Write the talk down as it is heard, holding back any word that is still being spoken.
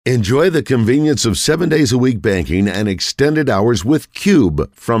Enjoy the convenience of 7 days a week banking and extended hours with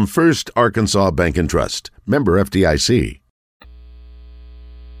Cube from First Arkansas Bank and Trust. Member FDIC.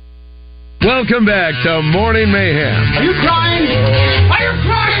 Welcome back to Morning Mayhem. Are you crying? Are you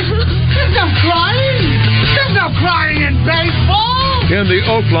crying? There's no crying. There's no crying in baseball. In the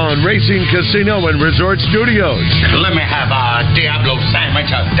Oaklawn Racing Casino and Resort Studios. Let me have a Diablo sandwich,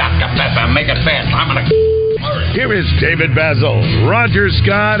 a Dr. Pepper. Make it fast. I'm going to... Here is David Basil, Roger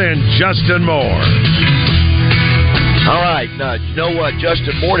Scott, and Justin Moore. All right. You know what?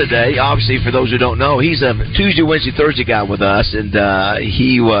 Justin Moore today, obviously, for those who don't know, he's a Tuesday, Wednesday, Thursday guy with us, and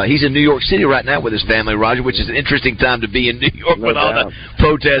he's in New York City right now with his family, Roger, which is an interesting time to be in New York with all the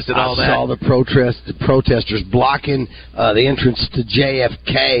protests and all that. I saw the protesters blocking the entrance to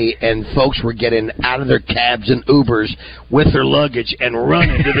JFK, and folks were getting out of their cabs and Ubers with their luggage and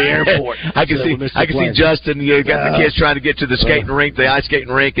running to the airport. I can see Justin. You got the kids trying to get to the skating rink, the ice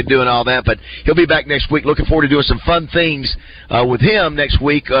skating rink, and doing all that. But he'll be back next week. Looking forward to doing some fun things with him next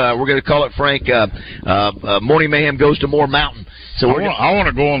week. We're going to call it, Frank, Morning Mayhem Goes to More Mountain. So I want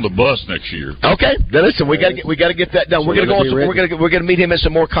to go on the bus next year. Okay, now listen, we got to get that done. We're going to meet him at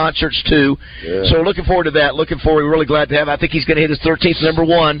some more concerts too. Yeah. So we're looking forward to that. We're really glad to have. I think he's going to hit his 13th number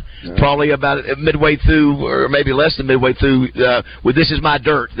one, probably about midway through, or maybe less than midway through. With "This Is My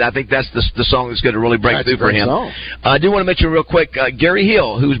Dirt," I think that's the song that's going to really break through for him. I do want to mention real quick Gary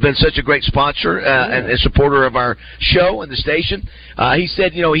Hill, who's been such a great sponsor and a supporter of our show and the station. He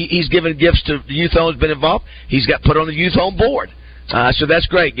said, he's given gifts to the youth homes, been involved. He's got put on the youth home board. So that's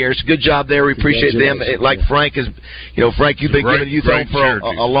great, Gary. It's a good job there. We appreciate them. Like Frank is, Frank, you've been giving youth home for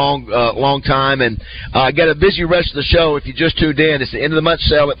a long time, and got a busy rest of the show. If you just tuned in, it's the end of the month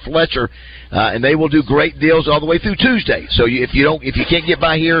sale at Fletcher, and they will do great deals all the way through Tuesday. So if you can't get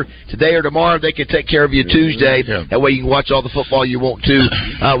by here today or tomorrow, they can take care of you Tuesday. Yeah. That way you can watch all the football you want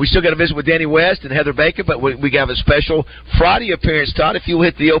to. We still got to visit with Danny West and Heather Bacon, but we have a special Friday appearance. Todd, if you'll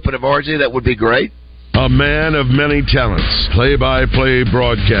hit the open of RJ, that would be great. A man of many talents, play-by-play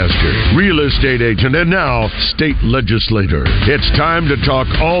broadcaster, real estate agent, and now state legislator. It's time to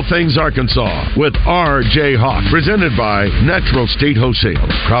talk all things Arkansas with R.J. Hawk, presented by Natural State Wholesale,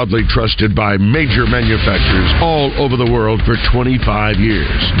 proudly trusted by major manufacturers all over the world for 25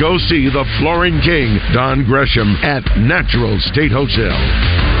 years. Go see the Flooring King, Don Gresham, at Natural State Wholesale.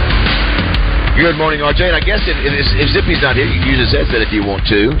 Good morning, RJ. And I guess if Zippy's not here, you can use his headset if you want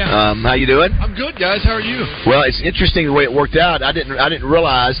to. Yeah. How you doing? I'm good, guys. How are you? Well, it's interesting the way it worked out. I didn't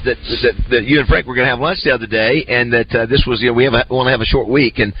realize that you and Frank were going to have lunch the other day, and that this was we only have a short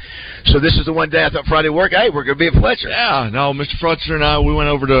week, and so this is the one day I thought Friday work. Hey, we're going to be at Fletcher. Yeah, no, Mr. Fletcher and I we went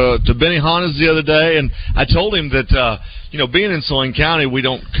over to Benny Hanna's the other day, and I told him that being in Saline County, we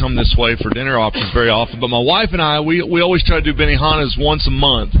don't come this way for dinner options very often, but my wife and I we always try to do Benny Hanna's once a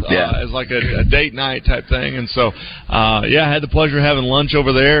month as like a date night type thing, and so I had the pleasure of having lunch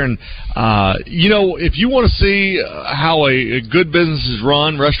over there. And if you want to see how a good business is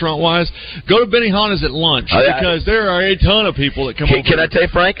run restaurant wise, go to Benny Hanna's at lunch, because there are a ton of people that come over. Can I tell you,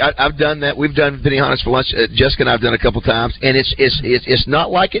 Frank, I've done that. We've done Benny Hanna's for lunch. Jessica and I've done a couple times, and it's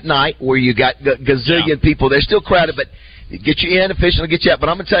not like at night where you got gazillion people. They're still crowded, but get you in, efficiently get you out. But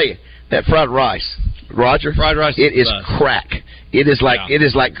I'm going to tell you, that fried rice, Roger, fried rice, it is crack. It is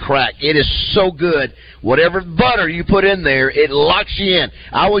like crack. It is so good. Whatever butter you put in there, it locks you in.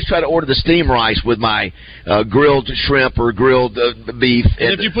 I always try to order the steam rice with my grilled shrimp or grilled beef.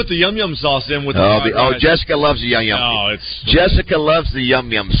 And if you put the yum yum sauce in with Jessica loves the yum yum. Jessica loves the yum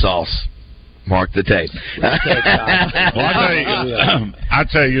yum sauce. Mark the tape. Well, I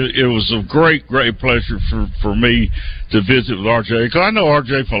tell you, it was a great pleasure for me to visit with RJ, because I know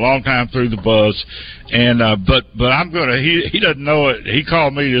RJ for a long time through the buzz, and but I'm gonna. He doesn't know it. He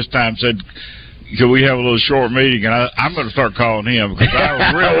called me this time, said, could we have a little short meeting? And I'm going to start calling him, because I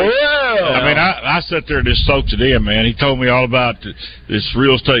was really. I sat there and just soaked it in, man. He told me all about this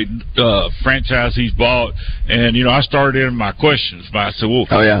real estate franchise he's bought, and I started in my questions. I said, "Well,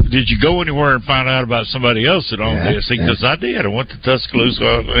 did you go anywhere and find out about somebody else that owned this?" He goes, "I did. I went to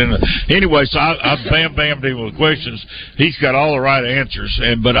Tuscaloosa." Anyway, so I bam-bammed him with questions. He's got all the right answers,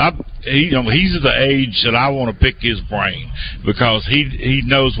 but he's at the age that I want to pick his brain, because he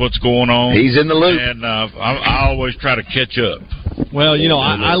knows what's going on. He's in the loop, and I always try to catch up. Well,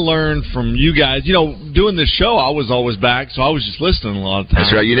 I learned from you guys. Doing this show, I was always back, so I was just listening a lot of times.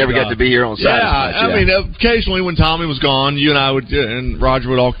 That's right. You never got to be here on Saturday. I mean, occasionally when Tommy was gone, you and I would, and Roger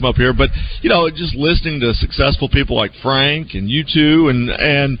would all come up here. But just listening to successful people like Frank and you two,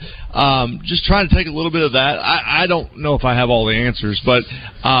 and just trying to take a little bit of that. I don't know if I have all the answers, but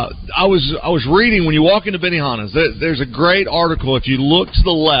I was reading when you walk into Benihana's. There's a great article. If you look to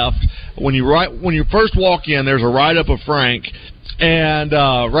the left, when you first walk in, there's a write-up of Frank. And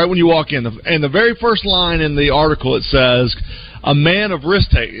right when you walk in, and the very first line in the article, it says, "A man of risk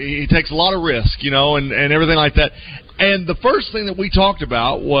he takes a lot of risk, and everything like that." And the first thing that we talked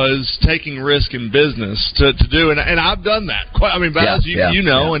about was taking risk in business to do, and I've done that. Baz, you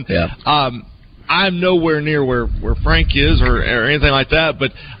know. I'm nowhere near where Frank is or anything like that,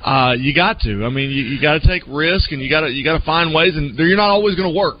 but you got to. I mean, you got to take risk, and you got to find ways, and you're not always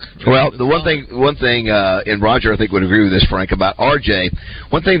going to work. Well, the one thing, and Roger I think would agree with this, Frank, about RJ.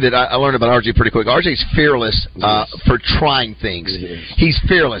 One thing that I learned about RJ pretty quick. RJ's fearless for trying things. He's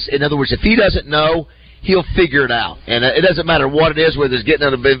fearless. In other words, if he doesn't know, he'll figure it out, and it doesn't matter what it is. Whether it's getting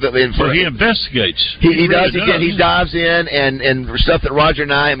in front, he investigates. He does. He dives in, and stuff that Roger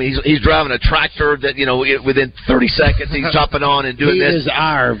and I mean, he's driving a tractor that within 30 seconds he's chopping on and doing this. He is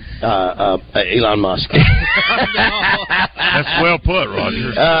our Elon Musk. That's well put,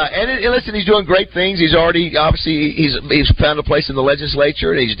 Roger. And listen, he's doing great things. He's already obviously he's found a place in the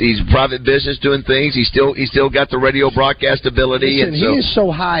legislature, and he's private business doing things. He's still got the radio broadcast ability. Listen, he is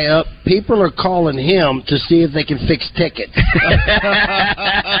so high up. People are calling him to see if they can fix tickets. Well,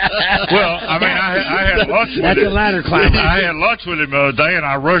 I mean, I had lunch with him. That's a ladder climber. I had lunch with him the other day, and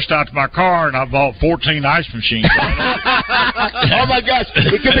I rushed out to my car, and I bought 14 ice machines. Oh, my gosh.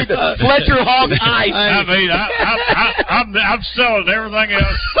 It could be the Fletcher Hog Ice. I mean, I'm selling everything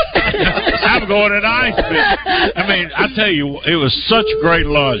else. I'm going in ice business. I mean, I tell you, it was such a great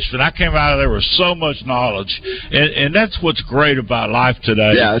lunch, and I came out of there with so much knowledge. And that's what's great about life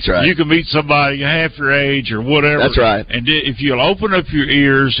today. Yeah, that's right. You can meet somebody half your age or whatever. That's right. And if you'll open up your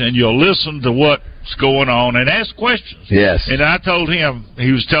ears and you'll listen to what's going on and ask questions. Yes. And I told him,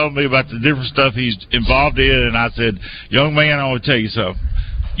 he was telling me about the different stuff he's involved in, and I said, young man, I want to tell you something.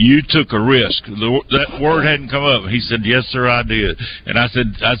 You took a risk. That word hadn't come up. He said, yes, sir, I did. And I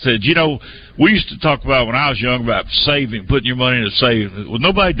said, we used to talk about when I was young about saving, putting your money in a savings. Well,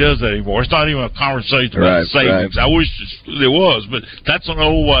 nobody does that anymore. It's not even a conversation about savings. Right. I wish it was, but that's an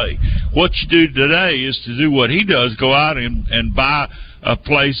old way. What you do today is to do what he does, go out and buy a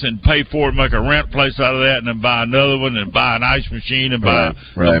place and pay for it, make a rent place out of that, and then buy another one, and buy an ice machine, and buy a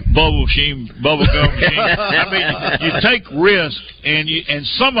bubble gum machine. I mean, you take risk, and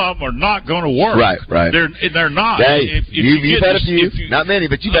some of them are not going to work. Right. They're not. Hey, you've had a few. Not many,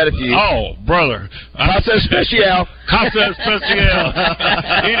 but you've had a few. Oh, brother. Casa Especial. Casa Especial.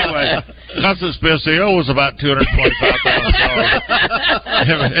 Anyway, Casa Especial was about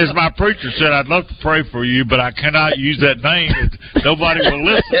 $225,000. As my preacher said, I'd love to pray for you, but I cannot use that name. Nobody will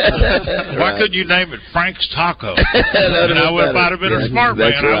listen. Why couldn't you name it Frank's Taco? And I would have been a smart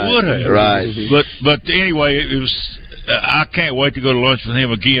man. I would have. Right. But anyway, it was. I can't wait to go to lunch with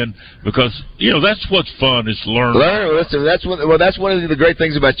him again because that's what's fun is to learn. Listen, that's one of the great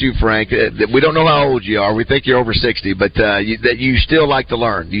things about you, Frank. We don't know how old you are. We think you're over 60, but that you still like to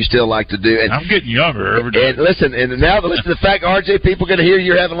learn. You still like to do. And I'm getting younger every day. And listen, now listen to the fact, RJ, people are going to hear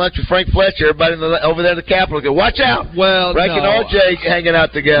you're having lunch with Frank Fletcher. Everybody over there in the Capitol go, watch out. Well, Frank and RJ hanging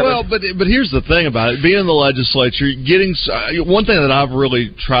out together. Well, but here's the thing about it: being in the legislature, getting one thing that I've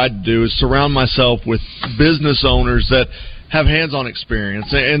really tried to do is surround myself with business owners that have hands-on experience.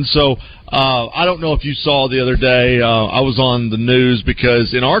 And so I don't know if you saw the other day, I was on the news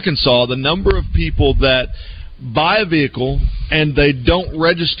because in Arkansas, the number of people that buy a vehicle and they don't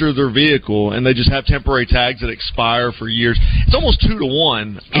register their vehicle and they just have temporary tags that expire for years, it's almost 2 to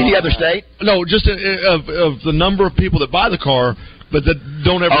 1. Any other state? No, just of the number of people that buy the car but that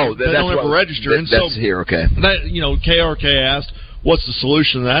don't ever register. That's here, okay. That, KRK asked, what's the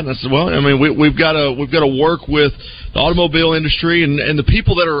solution to that? And I said, well, I mean, we've got to work with the automobile industry and the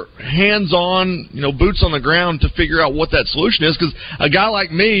people that are hands-on, boots on the ground to figure out what that solution is. Because a guy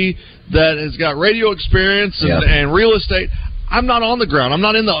like me that has got radio experience and real estate, I'm not on the ground. I'm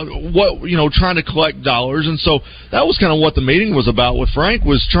not in trying to collect dollars. And so that was kind of what the meeting was about with Frank,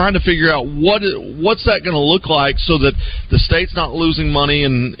 was trying to figure out what's that going to look like so that the state's not losing money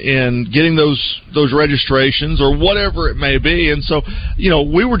in getting those registrations or whatever it may be. And so,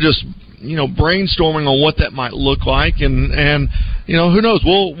 we were just brainstorming on what that might look like, and who knows,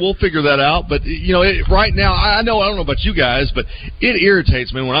 we'll figure that out. But right now, I don't know about you guys, but it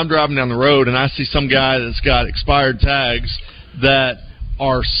irritates me when I'm driving down the road and I see some guy that's got expired tags that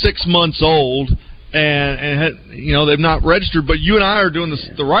are 6 months old and they've not registered, but you and I are doing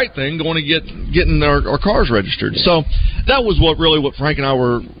the right thing, going to getting our cars registered. So that was what Frank and I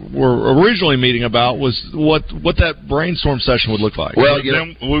were originally meeting about, was what that brainstorm session would look like. Well,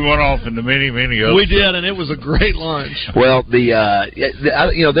 then we went off into many others. We did, and it was a great lunch. Well,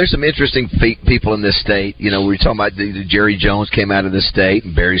 there's some interesting people in this state. We were talking about Jerry Jones came out of this state,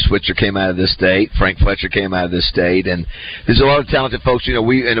 and Barry Switzer came out of this state, Frank Fletcher came out of this state, and there's a lot of talented folks.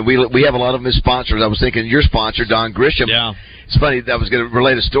 We have a lot of them as sponsors. I was thinking your sponsor, Don Grisham. Yeah. It's funny. I was going to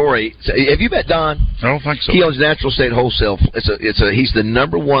relate a story. So, have you met Don? I don't think so. He owns Natural State Wholesale. He's the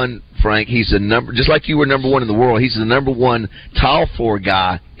number one, Frank. He's the number, just like you were number one in the world. He's the number one tile floor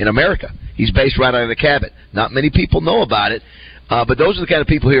guy in America. He's based right out of the Cabot. Not many people know about it, but those are the kind of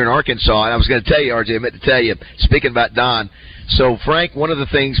people here in Arkansas. And I was going to tell you, RJ, I meant to tell you, speaking about Don. So, Frank, one of the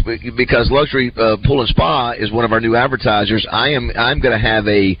things, because Luxury Pool and Spa is one of our new advertisers, I'm going to have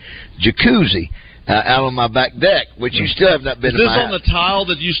a jacuzzi out on my back deck, which you still have not been. Is this on the tile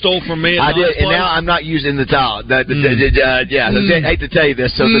that you stole from me? I did, and now I'm not using the tile. I hate to tell you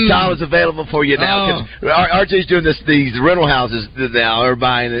this. So the tile is available for you now. RJ's doing these rental houses now are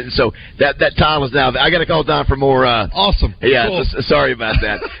buying it, so that tile is now. I got to call Don for more. Awesome. Yeah, cool. So sorry about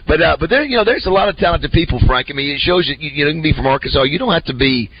that. But there's a lot of talented people, Frank. I mean, it shows you can be from Arkansas. You don't have to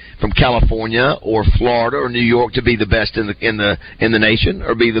be from California or Florida or New York to be the best in the nation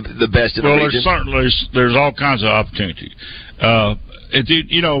or be the best in the region. There's all kinds of opportunity. All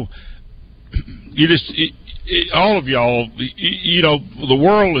of y'all, the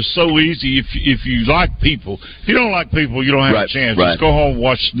world is so easy if you like people. If you don't like people, you don't have a chance. Just go home and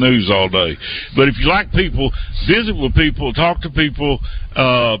watch the news all day. But if you like people, visit with people, talk to people.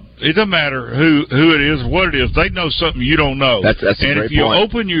 It doesn't matter who it is or what it is. They know something you don't know. That's a great point. And if you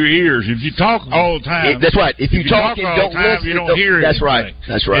open your ears, if you talk all the time, that's right. If you talk and don't listen, you don't hear anything.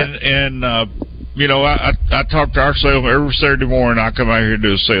 That's right. And I talk to our salesman every Saturday morning. I come out here and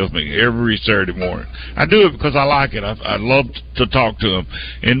do a sales meeting every Saturday morning. I do it because I like it. I love to talk to them.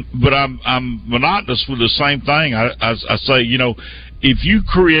 But I'm monotonous with the same thing. I say, if you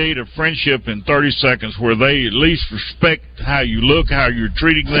create a friendship in 30 seconds where they at least respect how you look, how you're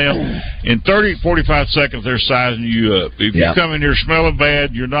treating them, in 30, 45 seconds they're sizing you up. If you come in here smelling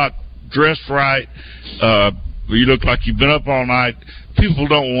bad, you're not dressed right, you look like you've been up all night, people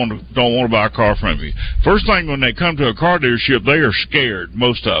don't want to buy a car from you. First thing when they come to a car dealership, they are scared,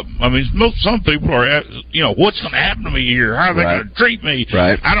 most of them. I mean, some people are, what's going to happen to me here? How are they going to treat me?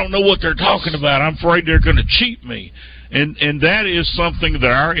 Right. I don't know what they're talking about. I'm afraid they're going to cheat me. And that is something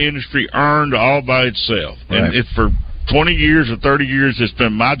that our industry earned all by itself. Right. And if for 20 years or 30 years, it's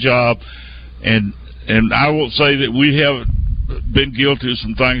been my job, and I won't say that we haven't been guilty of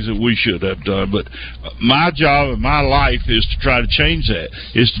some things that we should have done, but my job and my life is to try to change that,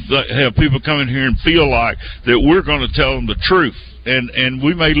 is to have people come in here and feel like that we're going to tell them the truth. And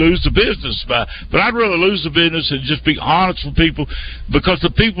we may lose the business but I'd rather lose the business and just be honest with people, because the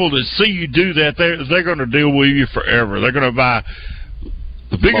people that see you do that, they're going to deal with you forever. They're going to buy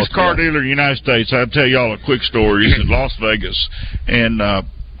the biggest car dealer in the United States. I'll tell y'all a quick story. It's in Las Vegas, and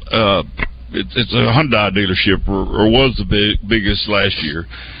it's a Hyundai dealership, or was the biggest last year,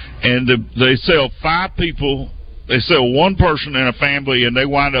 and they sell 5 people. They sell one person in a family, and they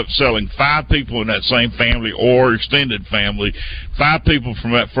wind up selling 5 people in that same family or extended family, 5 people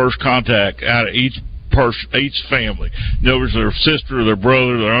from that first contact out of each family. In other words, their sister, their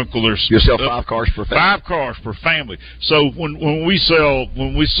brother, their uncle. You sell 5 cars per family. 5 cars per family. So when we sell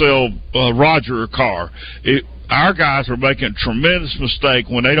Roger a car, our guys are making a tremendous mistake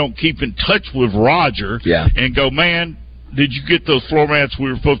when they don't keep in touch with Roger and go, man, did you get those floor mats we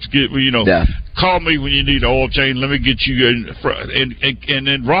were supposed to get? Call me when you need an oil change. Let me get you and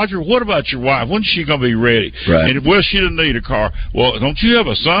then Roger, what about your wife? When's she going to be ready? Right. And she doesn't need a car. Well, don't you have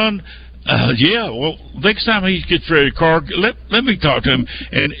a son? Yeah. Well, next time he gets ready a car, let me talk to him.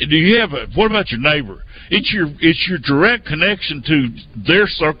 And do you have what about your neighbor? It's your direct connection to their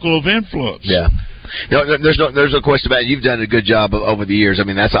circle of influence. Yeah. There's no question about it. You've done a good job over the years. I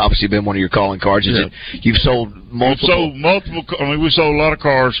mean, that's obviously been one of your calling cards. You've sold multiple. We sold a lot of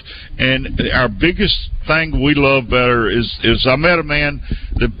cars, and our biggest thing we love better is I met a man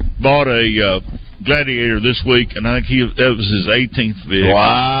that bought a Gladiator this week, and I think that was his 18th vehicle.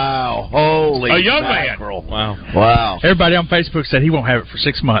 Wow! Holy a young mackerel. Man! Wow! Everybody on Facebook said he won't have it for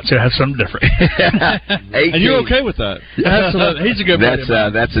 6 months. He'll have something different. And you're okay with that? Absolutely. He's a good buddy.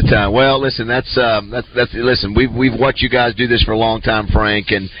 That's the time. Well, listen, listen. We've watched you guys do this for a long time,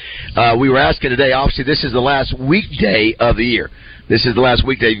 Frank, and we were asking today. Obviously, this is the last weekday of the year. This is the last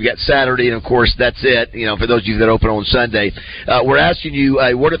weekday. You've got Saturday, and of course that's it. For those of you that open on Sunday, we're asking you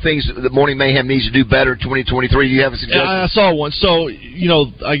what are things that Morning Mayhem needs to do better in 2023. Do you have a suggestion? I saw one. So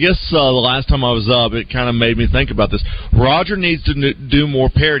I guess the last time I was up, it kind of made me think about this. Roger needs to do more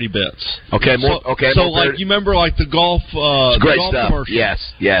parody bits. Okay, So like you remember like the golf, great golf stuff. commercial. Yes.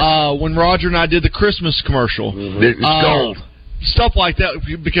 When Roger and I did the Christmas commercial, it's gold. Stuff like that,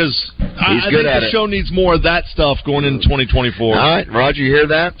 because I think the show needs more of that stuff going into 2024. All right, Roger, you hear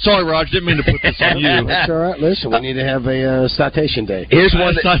that? Sorry, Roger, didn't mean to put this on you. That's all right. Listen, we need to have a citation day. Here's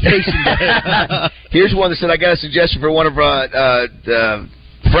one. Citation day. Here's one that said, I got a suggestion for one of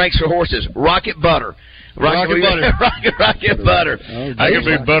Frank's for horses. Rocket butter. Rocket butter. I could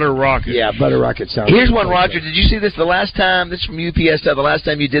be butter rocket. Yeah, butter rocket sounds. Here's one, Roger. Did you see this the last time? This is from UPS. The last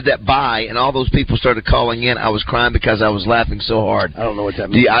time you did that buy, and all those people started calling in. I was crying because I was laughing so hard. I don't know what that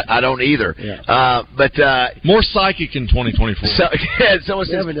means. I don't either. Yeah. But more psychic in 2024. Someone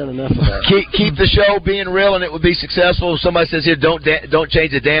says, haven't done enough of that. Keep the show being real, and it would be successful. Somebody says here, don't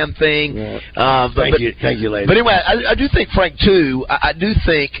change a damn thing. Yeah. Thank you, ladies. But anyway, I do think, Frank, too. I do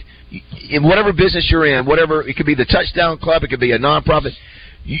think. In whatever business you're in, whatever it could be, the Touchdown Club, it could be a nonprofit.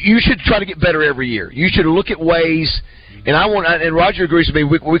 You should try to get better every year. You should look at ways, and Roger agrees with me.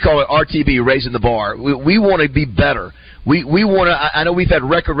 We call it RTB, raising the bar. We want to be better. We want to. I know we've had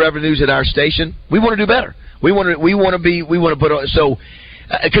record revenues at our station. We want to do better. We want to put on so.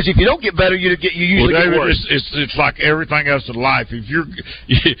 Because if you don't get better, you usually get worse. It's like everything else in life. If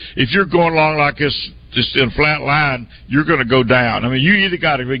you're going along like this, just in a flat line, you're going to go down. I mean, you either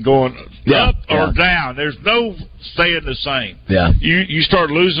got to be going up or down. There's no staying the same. Yeah. You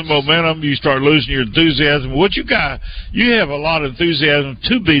start losing momentum. You start losing your enthusiasm. What you have a lot of enthusiasm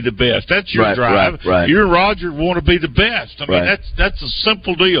to be the best. That's your drive. Right. You and Roger want to be the best. I mean, that's a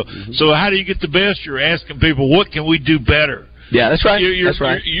simple deal. Mm-hmm. So how do you get the best? You're asking people, what can we do better? Yeah, that's right. That's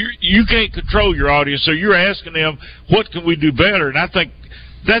right. You can't control your audience, so you're asking them, what can we do better? And I think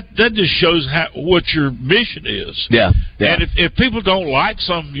that just shows what your mission is. Yeah. And if people don't like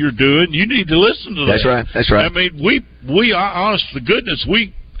something you're doing, you need to listen to that. That's right. I mean, we are, honest to goodness,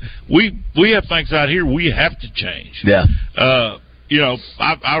 we have things out here we have to change. Yeah.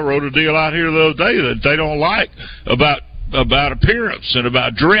 I wrote a deal out here the other day that they don't like about appearance and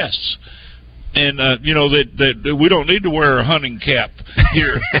about dress. And that we don't need to wear a hunting cap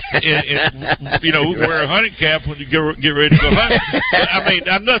here. We wear a hunting cap when you get ready to go hunting. I mean,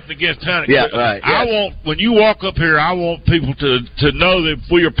 I'm nothing against hunting. Yeah, right. I want, when you walk up here, I want people to know that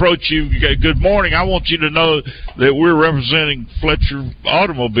if we approach you, good morning. I want you to know that we're representing Fletcher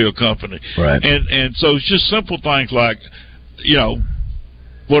Automobile Company. Right. And so it's just simple things like,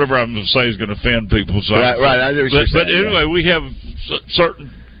 whatever I'm going to say is going to offend people. So right. I know what you're saying, anyway, we have certain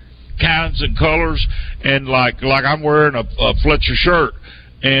kinds and colors, and like I'm wearing a Fletcher shirt,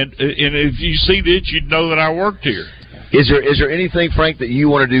 and if you see this, you'd know that I worked here. Is there anything, Frank, that you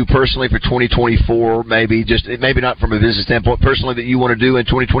want to do personally for 2024? Maybe not from a business standpoint, personally that you want to do in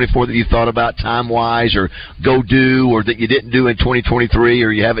 2024 that you thought about time wise, or go do, or that you didn't do in 2023,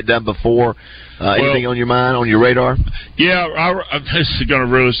 or you haven't done before? Anything on your mind, on your radar? Yeah, this is going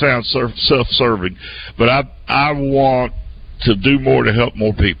to really sound self-serving, but I want to do more to help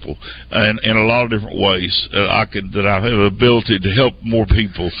more people, and in a lot of different ways. I have the ability to help more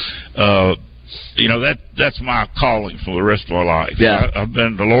people. That's my calling for the rest of my life. Yeah.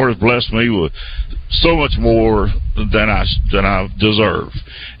 The Lord has blessed me with so much more than I deserve,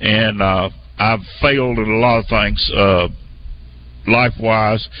 and I've failed in a lot of things, life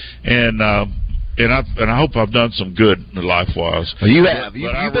wise, and I hope I've done some good life-wise. Well, you have.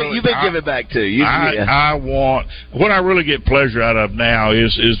 You've been giving back too. I want, what I really get pleasure out of now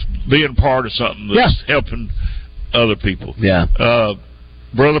is being part of something that's helping other people. Yeah.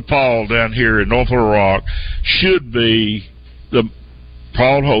 Brother Paul down here in North Little Rock should be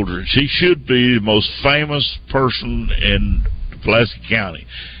Paul Holdridge. He should be the most famous person in Pulaski County.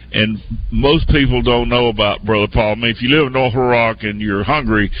 And most people don't know about Brother Paul. I mean, if you live in North Little Rock and you're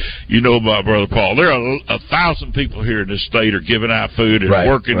hungry, you know about Brother Paul. There are 1,000 people here in this state are giving out food and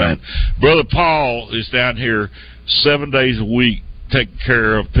working. Right. And Brother Paul is down here 7 days a week taking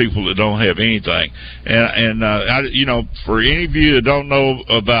care of people that don't have anything. And for any of you that don't know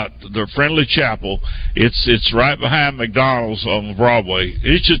about the Friendly Chapel, it's right behind McDonald's on Broadway.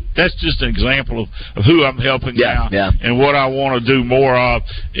 That's just an example of who I'm helping now, and what I want to do more of.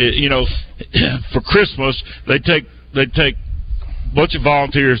 For Christmas they take a bunch of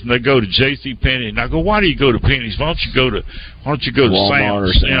volunteers and they go to J.C. Penney, and I go, why do you go to Penny's? Why don't you go to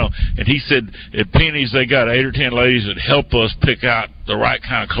Walmart Sam's? And he said at Penny's they got 8 or 10 ladies that help us pick out the right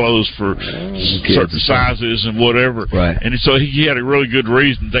kind of clothes for certain sizes and whatever. Right. And so he had a really good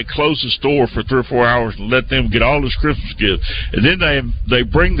reason. They closed the store for 3 or 4 hours and let them get all this Christmas gifts. And then they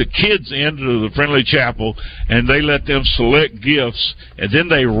bring the kids into the Friendly Chapel and they let them select gifts, and then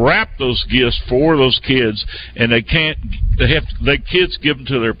they wrap those gifts for those kids, and the kids give them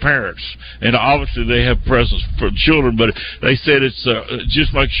to their parents. And obviously they have presents for children, but they said it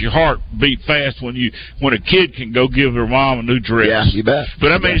just makes your heart beat fast when a kid can go give their mom a new dress. Yeah, you bet.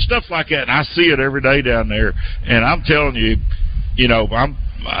 But I mean, stuff like that, and I see it every day down there. And I'm telling you,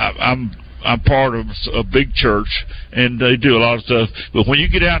 I'm part of a big church, and they do a lot of stuff. But when you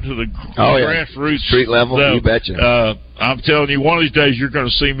get out to the grassroots street level, you betcha. I'm telling you, one of these days you're going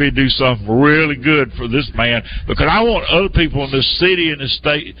to see me do something really good for this man, because I want other people in this city and this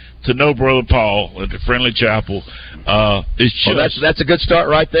state to know Brother Paul at the Friendly Chapel. It's just that's a good start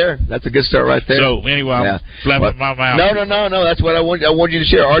right there. That's a good start right there. So anyway, I'm flapping my mouth. No. That's what I want you to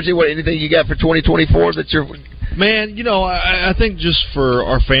share. RJ, anything you got for 2024 that you're? Man, I think just for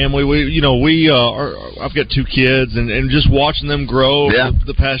our family, I've got 2 kids, and just watching them grow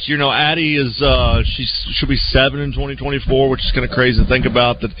the past year. Addie she'll be 7 in 2024, which is kind of crazy to think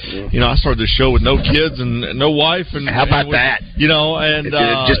about. That I started this show with no kids and no wife, and how about that? And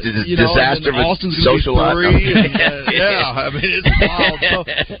just a disaster. And Austin's social life. I mean, it's wild.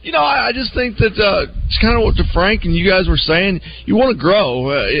 So I just think that it's kind of what Frank and you guys were saying. You want to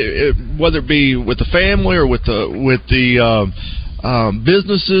grow, whether it be with the family or with the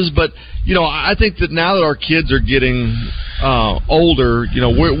businesses, but I think that now that our kids are getting older,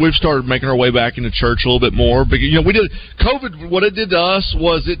 we've started making our way back into church a little bit more. But we did COVID. What it did to us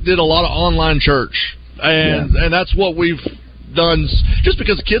was it did a lot of online church, and that's what we've done just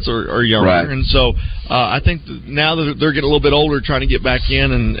because the kids are younger, right. And so I think that now that they're getting a little bit older, trying to get back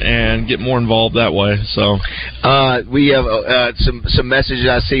in and get more involved that way. So we have some messages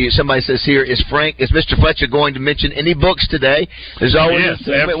I see. Somebody says here, is Mr. Fletcher going to mention any books today? There's always a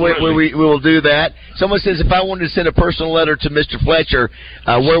segment where we will do that. Someone says, if I wanted to send a personal letter to Mr. Fletcher,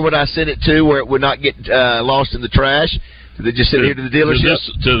 where would I send it to where it would not get lost in the trash? Did they just send it here to the dealership?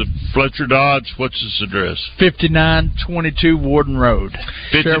 To the Fletcher Dodge. What's this address? 5922 Warden Road.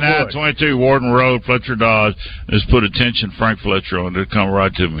 5922 Warden Road, Fletcher Dodge. Just put attention Frank Fletcher on it. Come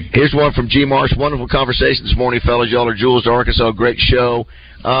right to me. Here's one from G. Marsh. Wonderful conversation this morning, fellas. Y'all are jewels to Arkansas. Great show.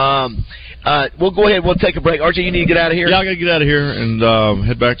 We'll go ahead. We'll take a break. RJ, you need to get out of here? Yeah, I got to get out of here and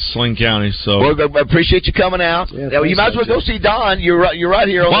head back to Sling County. So, well, I appreciate you coming out. Yeah, you might as well go see Don. You're right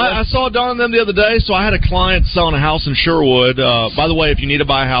here. I saw Don and them the other day. So I had a client selling a house in Sherwood. By the way, if you need to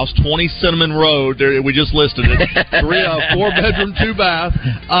buy a house, 20 Cinnamon Road. We just listed it. 4-bedroom, 2-bath.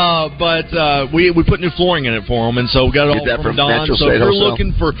 But we put new flooring in it for them, and so we got it all from Don. So if you're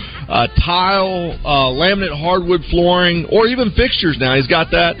looking for tile, laminate, hardwood flooring, or even fixtures now, he's got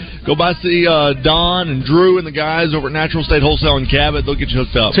that. Go by see Don and Drew and the guys over at Natural State Wholesale in Cabot. They'll get you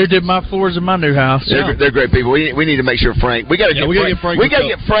hooked up. Who did my floors in my new house? They're great people. We need to make sure Frank. We got to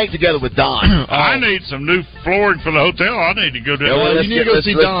get Frank together with Don. I need some new flooring for the hotel. I need to go down. You need to go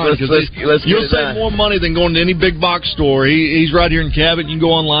see Don because you'll save more money than going to any big box store. He's right here in Cabot. You can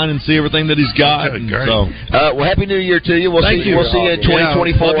go online and see everything that he's got. Well, Happy New Year to you. We'll see you in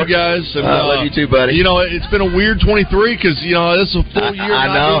 2024. Love you guys. And, love you too, buddy. It's been a weird 23 because this is a full year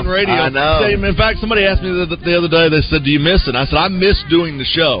not doing radio. I know. In fact, somebody asked me the other day. They said, "Do you miss it?" I said, "I miss doing the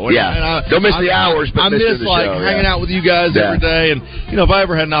show." And don't miss the hours, but I miss hanging out with you guys every day. And if I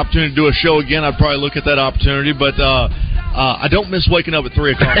ever had an opportunity to do a show again, I'd probably look at that opportunity. But I don't miss waking up at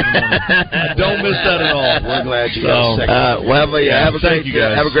 3 o'clock in the morning. I don't miss that at all. We're glad you got a second.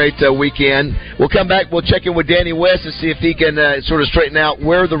 Have a great weekend. We'll come back. We'll check in with Danny West and see if he can sort of straighten out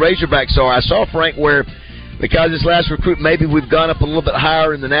where the Razorbacks are. I saw Frank where. Because this last recruit, maybe we've gone up a little bit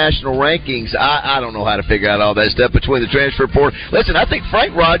higher in the national rankings. I don't know how to figure out all that stuff between the transfer portal. Listen, I think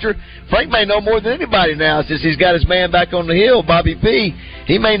Frank may know more than anybody now since he's got his man back on the hill, Bobby P.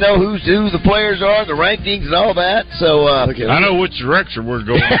 He may know who the players are, the rankings, and all that. So I know which direction we're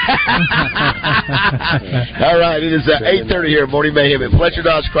going. All right, it is 8:30 here at Morning Mayhem at Fletcher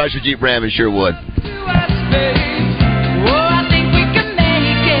Dodge Chrysler Jeep Ram in Sherwood.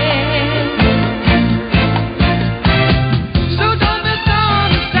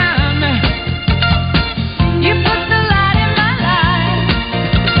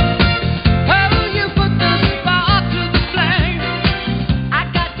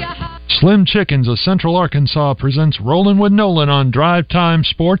 Slim Chickens of Central Arkansas presents Rollin' with Nolan on Drive Time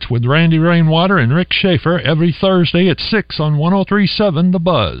Sports with Randy Rainwater and Rick Schaefer every Thursday at 6 on 103.7 The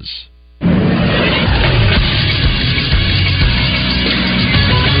Buzz.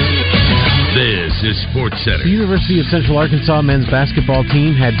 This Oasis Sports Center. The University of Central Arkansas men's basketball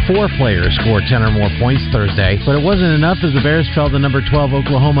team had 4 players score 10 or more points Thursday, but it wasn't enough as the Bears fell to number 12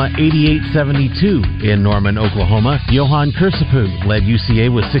 Oklahoma 88-72 in Norman, Oklahoma. Johan Kursapu led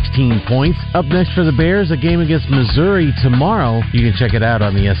UCA with 16 points. Up next for the Bears, a game against Missouri tomorrow. You can check it out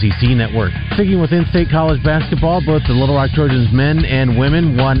on the SEC Network. Sticking with in-state college basketball, both the Little Rock Trojans men and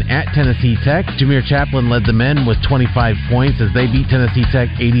women won at Tennessee Tech. Jameer Chaplin led the men with 25 points as they beat Tennessee Tech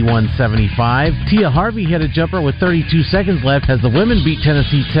 81-75. Tia Harvey hit a jumper with 32 seconds left as the women beat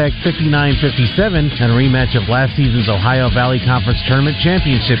Tennessee Tech 59-57 in a rematch of last season's Ohio Valley Conference Tournament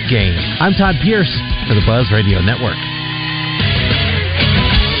Championship game. I'm Todd Pierce for the Buzz Radio Network.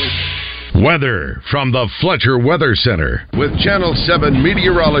 Weather from the Fletcher Weather Center with Channel 7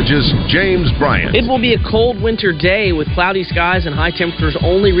 meteorologist James Bryant. It will be a cold winter day with cloudy skies and high temperatures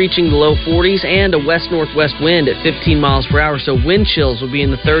only reaching the low 40s and a west-northwest wind at 15 miles per hour, so wind chills will be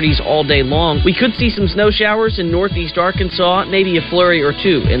in the 30s all day long. We could see some snow showers in northeast Arkansas, maybe a flurry or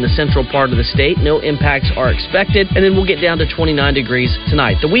two in the central part of the state. No impacts are expected, and then we'll get down to 29 degrees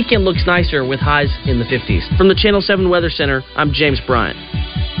tonight. The weekend looks nicer with highs in the 50s. From the Channel 7 Weather Center, I'm James Bryant.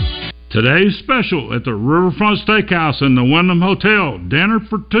 Today's special at the Riverfront Steakhouse in the Wyndham Hotel. Dinner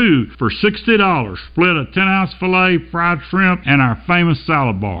for 2 for $60. Split a 10-ounce filet, fried shrimp, and our famous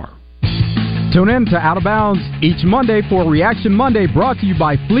salad bar. Tune in to Out of Bounds each Monday for Reaction Monday, brought to you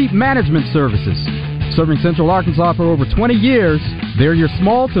by Fleet Management Services. Serving Central Arkansas for over 20 years, they're your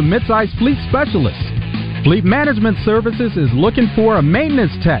small to mid-sized fleet specialists. Fleet Management Services is looking for a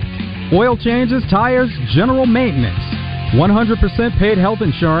maintenance tech. Oil changes, tires, general maintenance. 100% paid health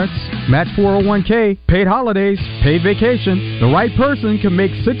insurance, match 401k, paid holidays, paid vacation. The right person can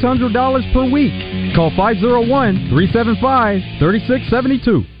make $600 per week. Call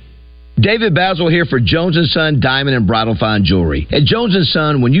 501-375-3672. David Basil here for Jones & Son Diamond and Bridal Fine Jewelry. At Jones &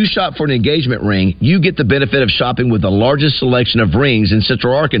 Son, when you shop for an engagement ring, you get the benefit of shopping with the largest selection of rings in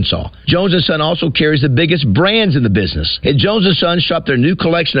Central Arkansas. Jones & Son also carries the biggest brands in the business. At Jones & Son, shop their new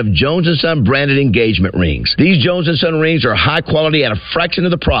collection of Jones & Son branded engagement rings. These Jones & Son rings are high quality at a fraction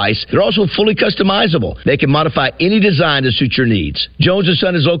of the price. They're also fully customizable. They can modify any design to suit your needs. Jones &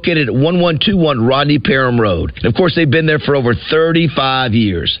 Son is located at 1121 Rodney Parham Road. And of course, they've been there for over 35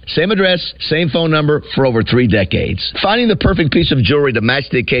 years. Same address, same phone number for over 3 decades. Finding the perfect piece of jewelry to match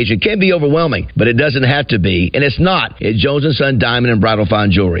the occasion can be overwhelming, but it doesn't have to be, and it's not at Jones & Son Diamond and Bridal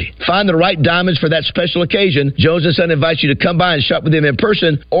Fine Jewelry. Find the right diamonds for that special occasion. Jones & Son invites you to come by and shop with them in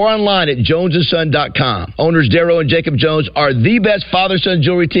person or online at jonesandson.com. Owners Darrow and Jacob Jones are the best father-son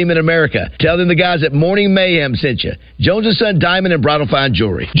jewelry team in America. Tell them the guys at Morning Mayhem sent you. Jones & Son Diamond and Bridal Fine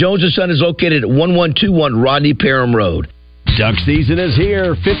Jewelry. Jones & Son is located at 1121 Rodney Parham Road. Duck season is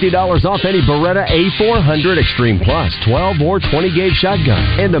here. $50 off any Beretta A400 Extreme Plus 12 or 20 gauge shotgun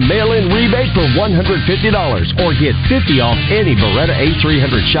and a mail-in rebate for $150, or get $50 off any Beretta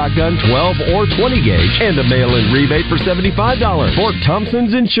A300 shotgun 12 or 20 gauge and a mail-in rebate for $75. Fort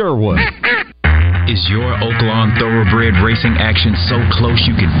Thompson's in Sherwood. Is your Oaklawn Thoroughbred racing action so close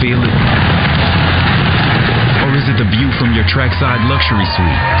you can feel it? Or is it the view from your trackside luxury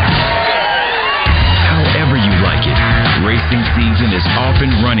suite? However you like it, racing season is off and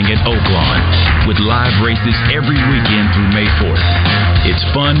running at Oaklawn with live races every weekend through May 4th. It's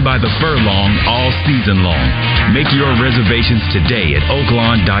fun by the furlong all season long. Make your reservations today at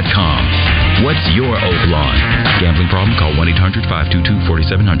oaklawn.com. What's your Oaklawn? Gambling problem? Call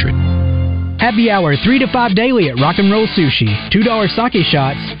 1-800-522-4700. Happy hour 3 to 5 daily at Rock and Roll Sushi. $2 sake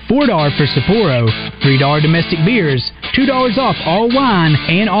shots, $4 for Sapporo, $3 domestic beers, $2 off all wine,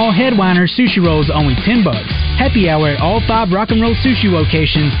 and all headliner sushi rolls only $10. Happy hour at all 5 Rock and Roll Sushi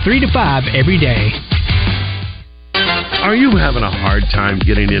locations, 3 to 5 every day. Are you having a hard time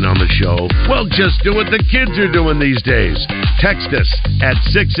getting in on the show? Well, just do what the kids are doing these days. Text us at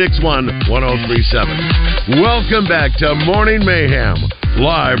 661-1037. Welcome back to Morning Mayhem,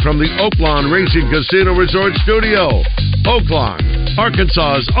 live from the Oaklawn Racing Casino Resort Studio. Oaklawn,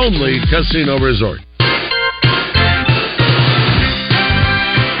 Arkansas's only casino resort.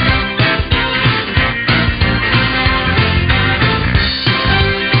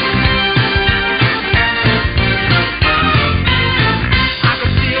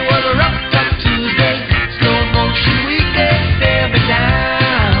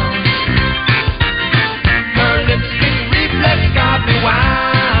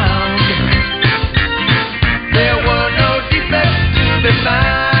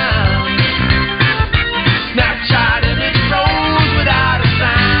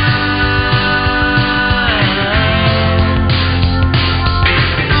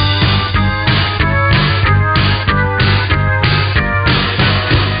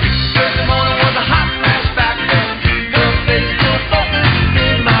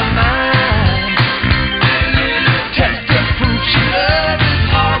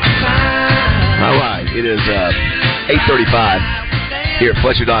 is 8:35 here at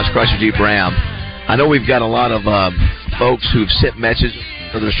Fletcher Dodge Chrysler Jeep Ram. I know we've got a lot of folks who've sent messages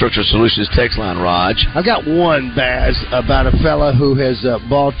for the Structural Solutions text line, Raj. I've got one, Baz, about a fella who has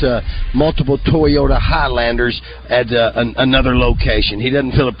bought multiple Toyota Highlanders at another location. He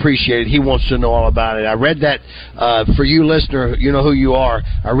doesn't feel appreciated. He wants to know all about it. I read that, for you listener, you know who you are.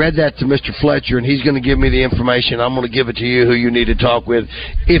 I read that to Mr. Fletcher, and he's going to give me the information. I'm going to give it to you, who you need to talk with,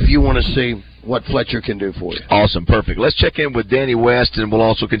 if you want to see what Fletcher can do for you. Awesome, perfect. Let's check in with Danny West, and we'll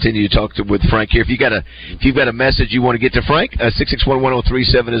also continue to talk with Frank here. If you've got a message you want to get to Frank,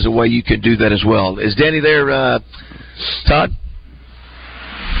 661-1037 is a way you can do that as well. Is Danny there, Todd?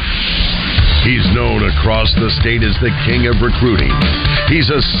 He's known across the state as the king of recruiting. He's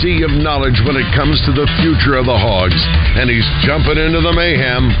a sea of knowledge when it comes to the future of the Hogs, and he's jumping into the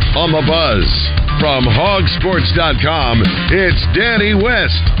mayhem on the Buzz. From hogsports.com, it's Danny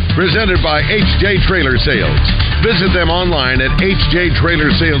West, presented by HJ Trailer Sales. Visit them online at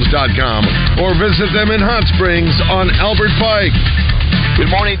hjtrailersales.com or visit them in Hot Springs on Albert Pike. Good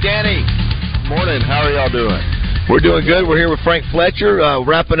morning, Danny. Morning. How are y'all doing? We're doing good. We're here with Frank Fletcher,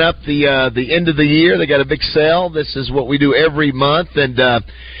 wrapping up the end of the year. They got a big sale. This is what we do every month, and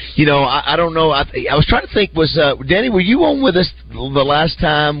I don't know. I was trying to think. Was Danny? Were you on with us the last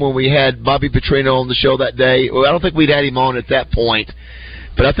time when we had Bobby Petrino on the show that day? Well, I don't think we'd had him on at that point,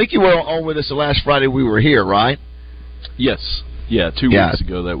 but I think you were on with us the last Friday we were here, right? Yes. Yeah, 2 weeks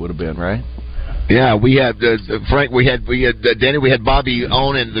ago that would have been, right? Yeah, we had Frank. We had Danny. We had Bobby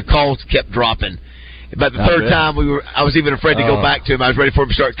on, and the calls kept dropping. About the third time, I was even afraid to go back to him. I was ready for him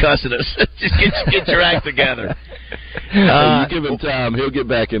to start cussing us. Just get your act together. You give him time; he'll get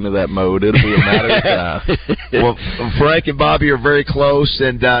back into that mode. It'll be a matter of time. Well, Frank and Bobby are very close,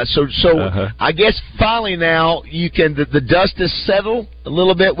 and so I guess finally now you can. The dust has settled a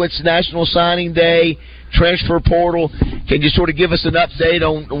little bit with National Signing Day, transfer portal. Can you sort of give us an update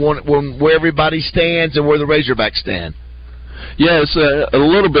on where everybody stands and where the Razorbacks stand? Yeah, it's a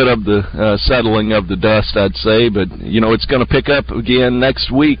little bit of the settling of the dust, I'd say, but, it's going to pick up again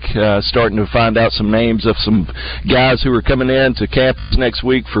next week, starting to find out some names of some guys who are coming in to campus next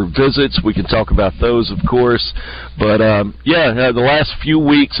week for visits. We can talk about those, of course, but, the last few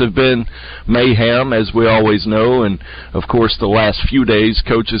weeks have been mayhem, as we always know, and, of course, the last few days,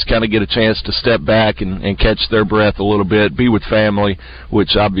 coaches kind of get a chance to step back and catch their breath a little bit, be with family,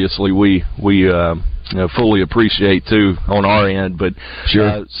 which obviously we fully appreciate too on our end, but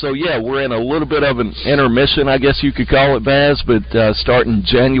sure. We're in a little bit of an intermission, I guess you could call it, Baz. But starting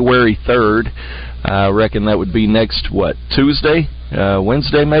January 3rd, I reckon that would be next Tuesday,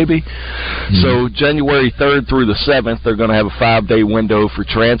 Wednesday maybe. Mm-hmm. So January 3rd through the 7th, they're going to have a 5-day window for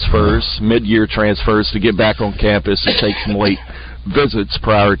transfers, mid-year transfers, to get back on campus and take some late visits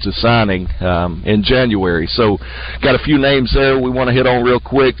prior to signing in January. So got a few names there we want to hit on real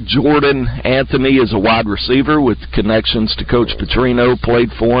quick. Jordan Anthony is a wide receiver with connections to Coach Petrino,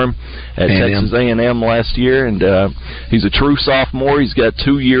 played for him at Texas A&M last year, and he's a true sophomore. He's got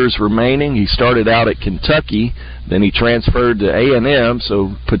 2 years remaining. He started out at Kentucky, then he transferred to A&M,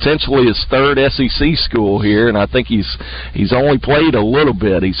 so potentially his third SEC school here, and I think he's only played a little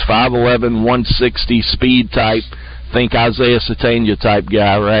bit. He's 5'11", 160, speed type. Think Isaiah Satania type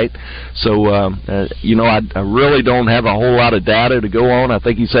guy, right? So, I really don't have a whole lot of data to go on. I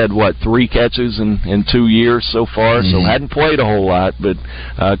think he's had, 3 catches in 2 years so far, so hadn't played a whole lot, but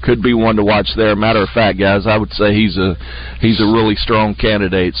could be one to watch there. Matter of fact, guys, I would say he's a really strong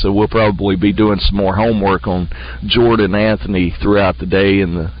candidate, so we'll probably be doing some more homework on Jordan Anthony throughout the day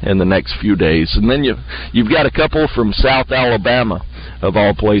in the next few days. And then you've got a couple from South Alabama, of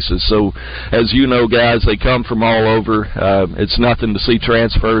all places. So, as you know, guys, they come from all over. It's nothing to see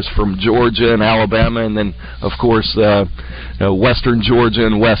transfers from Georgia and Alabama, and then, of course, Western Georgia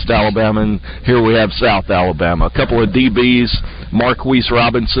and West Alabama, and here we have South Alabama. A couple of DBs. Marquise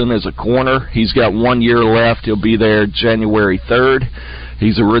Robinson is a corner. He's got 1 year left. He'll be there January 3rd.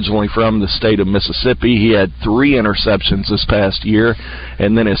 He's originally from the state of Mississippi. He had 3 interceptions this past year.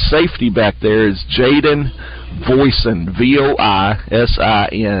 And then his safety back there is Jaden Voisin,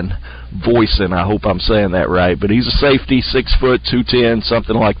 Voisin. Voisin, I hope I'm saying that right. But he's a safety, 6 foot, 210,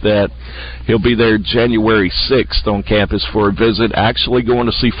 something like that. He'll be there January 6th on campus for a visit, actually going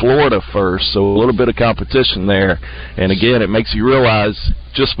to see Florida first, so a little bit of competition there. And again, it makes you realize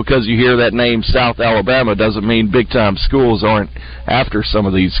just because you hear that name South Alabama doesn't mean big-time schools aren't after some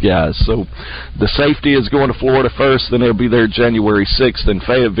of these guys. So the safety is going to Florida first, then he'll be there January 6th in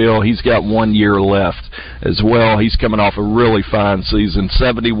Fayetteville. He's got 1 year left as well. He's coming off a really fine season,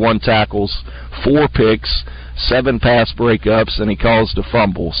 71 tackles, 4 picks, 7 pass breakups, and he caused a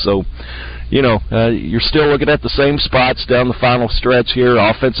fumble. So you're still looking at the same spots down the final stretch here: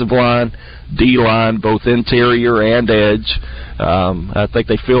 offensive line, D-line, both interior and edge. I think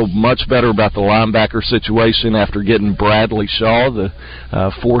they feel much better about the linebacker situation after getting Bradley Shaw, the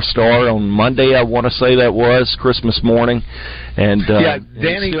 4-star, on Monday, I want to say that was, Christmas morning. And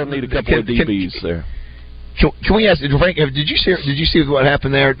Danny, still need a couple of DBs there. Can we ask, Frank, did you see what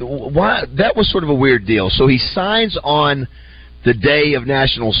happened there? Why that was sort of a weird deal. So he signs on the day of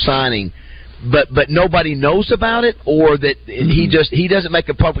national signing, but nobody knows about it, or that he doesn't make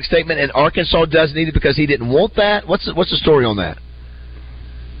a public statement, and Arkansas doesn't either because he didn't want that. What's the story on that?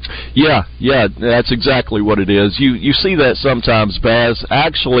 Yeah, that's exactly what it is. You see that sometimes, Baz.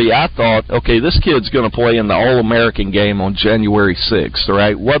 Actually, I thought, okay, this kid's going to play in the All-American game on January 6th,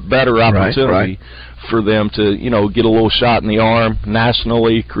 right? What better opportunity for them to, get a little shot in the arm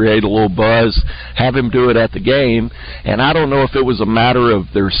nationally, create a little buzz, have him do it at the game. And I don't know if it was a matter of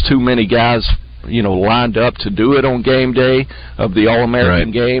there's too many guys lined up to do it on game day of the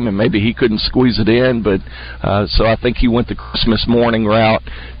All-American game, and maybe he couldn't squeeze it in. But so I think he went the Christmas morning route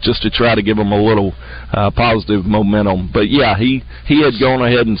just to try to give him a little positive momentum. But yeah, he had gone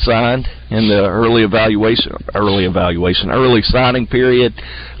ahead and signed in the early signing period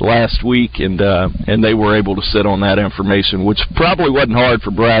last week, and they were able to sit on that information, which probably wasn't hard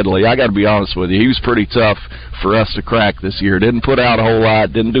for Bradley. I got to be honest with you, he was pretty tough for us to crack this year. Didn't put out a whole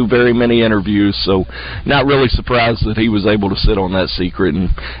lot, didn't do very many interviews, so not really surprised that he was able to sit on that secret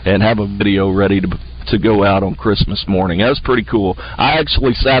and have a video ready to go out on Christmas morning. That was pretty cool. I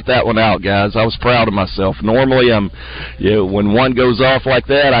actually sat that one out, guys. I was proud of myself. Normally, when one goes off like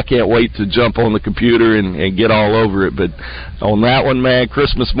that, I can't wait to jump on the computer and get all over it. But on that one, man,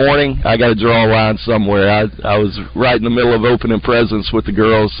 Christmas morning, I got to draw a line somewhere. I was right in the middle of opening presents with the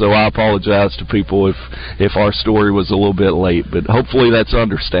girls, so I apologize to people if our story was a little bit late. But hopefully that's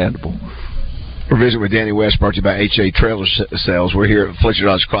understandable. We're visiting with Danny West, brought to you by HA Trailer Sales. We're here at Fletcher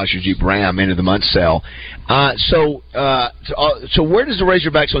Dodge Chrysler Jeep Ram, end of the month sale. So where does the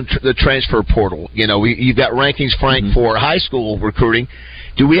Razorbacks on the transfer portal? You've got rankings, Frank, for high school recruiting.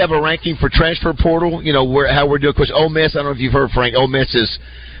 Do we have a ranking for transfer portal? How we're doing? Because Ole Miss, I don't know if you've heard, Frank. Ole Miss is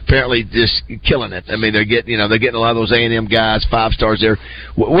apparently just killing it. I mean, they're getting a lot of those A&M guys, 5-stars there.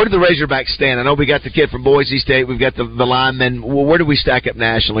 Where do the Razorbacks stand? I know we got the kid from Boise State. We've got the linemen. Where do we stack up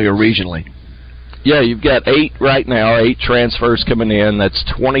nationally or regionally? Yeah, you've got 8 right now, 8 transfers coming in. That's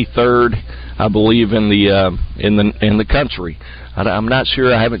 23rd, I believe, in the country. I'm not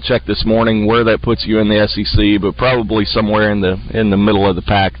sure. I haven't checked this morning where that puts you in the SEC, but probably somewhere in the middle of the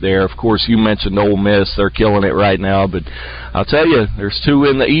pack there. Of course, you mentioned Ole Miss; they're killing it right now. But I'll tell you, there's 2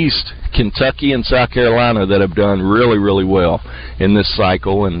 in the East, Kentucky and South Carolina, that have done really, really well in this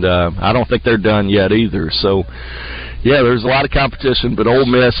cycle, and I don't think they're done yet either. So, yeah, there's a lot of competition, but Ole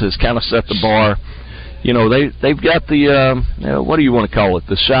Miss has kind of set the bar. They've got the what do you want to call it?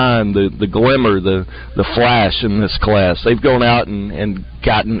 The shine, the glimmer, the flash in this class. They've gone out and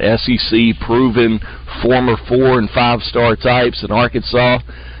gotten SEC proven former 4- and 5-star types in Arkansas.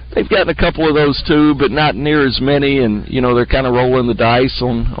 They've gotten a couple of those too, but not near as many. And they're kind of rolling the dice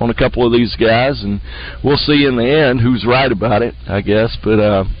on a couple of these guys, and we'll see in the end who's right about it, I guess.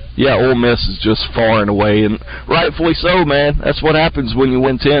 But yeah, Ole Miss is just far and away, and rightfully so, man. That's what happens when you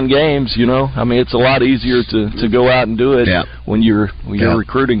win 10 games, I mean, it's a lot easier to go out and do it when you're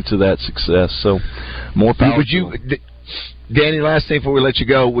recruiting to that success. So, more power. Would you, Danny, last thing before we let you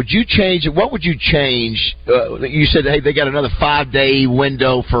go, what would you change? You said, hey, they got another 5-day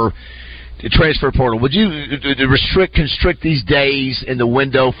window for the transfer portal. Would you constrict these days in the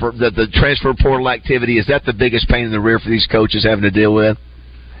window for the transfer portal activity? Is that the biggest pain in the rear for these coaches having to deal with?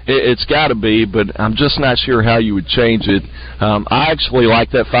 It's got to be, but I'm just not sure how you would change it. I actually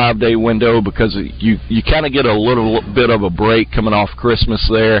like that 5-day window because you kind of get a little bit of a break coming off Christmas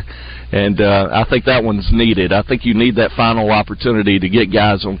there, and I think that one's needed. I think you need that final opportunity to get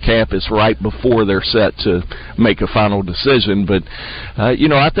guys on campus right before they're set to make a final decision. But,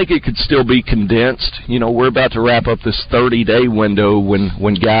 I think it could still be condensed. We're about to wrap up this 30-day window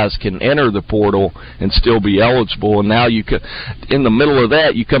when guys can enter the portal and still be eligible, and now you could, in the middle of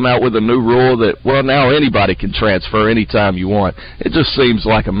that, you come out with a new rule that, well, now anybody can transfer anytime you want. It just seems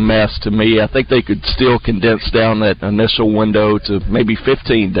like a mess to me. I think they could still condense down that initial window to maybe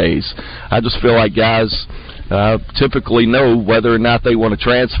 15 days. I just feel like guys typically know whether or not they want to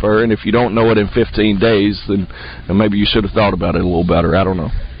transfer, and if you don't know it in 15 days, then maybe you should have thought about it a little better. I don't know.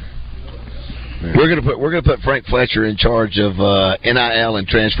 We're gonna put Frank Fletcher in charge of NIL and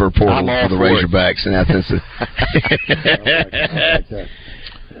transfer portal for the Razorbacks, and that's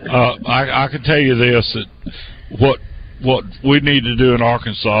I can tell you this: that what we need to do in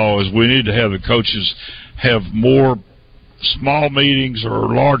Arkansas is we need to have the coaches have more small meetings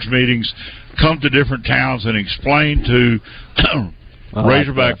or large meetings, come to different towns and explain to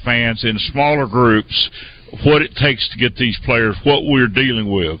Razorback fans in smaller groups what it takes to get these players, what we're dealing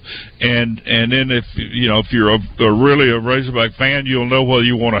with, and then if you're really a Razorback fan, you'll know whether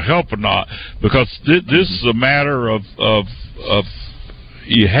you want to help or not, because this is a matter of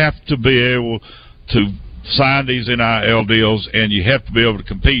you have to be able to sign these NIL deals, and you have to be able to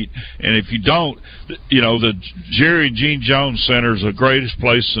compete. And if you don't, the Jerry and Gene Jones Center is the greatest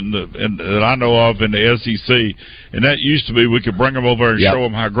place that I know of in the SEC, and that used to be we could bring them over and show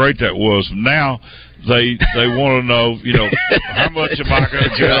them how great that was. Now they want to know, how much am I going to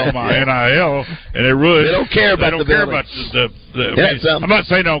get on my NIL, and they don't care about I'm not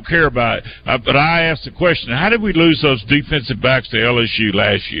saying they don't care about it, but I asked the question: how did we lose those defensive backs to LSU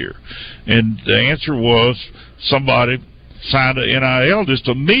last year? And the answer was somebody signed an NIL just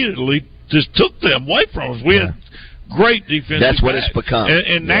immediately just took them away from us. We had great defensive That's what backs. It's become.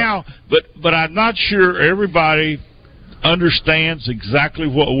 And now, but I'm not sure everybody understands exactly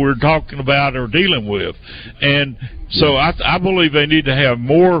what we're talking about or dealing with, and so I believe they need to have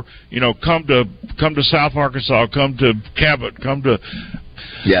more. Come to South Arkansas, come to Cabot, come to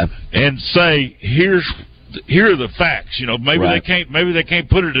and say here are the facts. Maybe they can't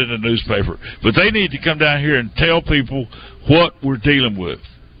put it in a newspaper, but they need to come down here and tell people what we're dealing with.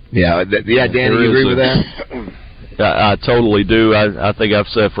 Yeah, Danny, you agree with that? I totally do. I think I've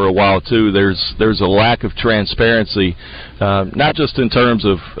said for a while too. There's a lack of transparency, not just in terms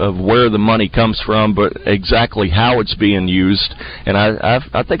of where the money comes from, but exactly how it's being used. And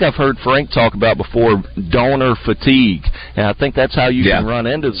I think I've heard Frank talk about before donor fatigue, and I think that's how you can run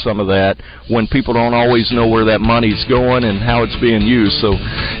into some of that when people don't always know where that money's going and how it's being used. So,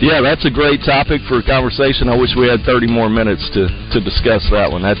 that's a great topic for a conversation. I wish we had 30 more minutes to discuss that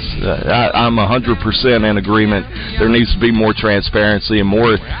one. That's I'm 100% in agreement. There needs to be more transparency and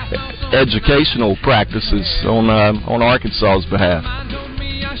more educational practices on Arkansas's behalf.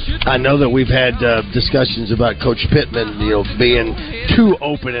 I know that we've had discussions about Coach Pittman, being too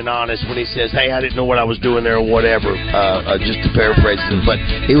open and honest when he says, "Hey, I didn't know what I was doing there," or whatever. Just to paraphrase him, but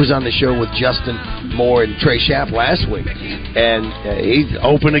he was on the show with Justin Moore and Trey Schapp last week, and he's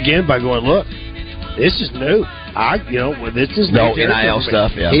open again by going, "Look, this is new. This is no NIL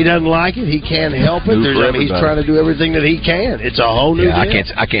stuff. Yeah. He doesn't like it. He can't help it. He's trying to do everything that he can. It's a whole new deal.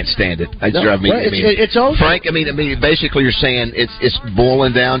 I can't stand it. It drives me. It's over. Frank, I mean, basically, you're saying it's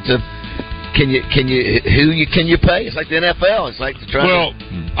boiling down to can you pay? It's like the NFL. It's like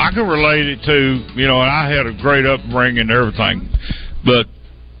I can relate it to and I had a great upbringing and everything, but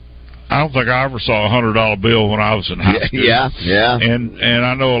I don't think I ever saw a $100 bill when I was in high school. Yeah. And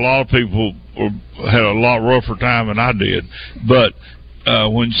I know a lot of people had a lot rougher time than I did. But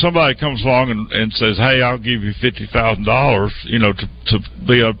when somebody comes along and says, "Hey, I'll give you $50,000," to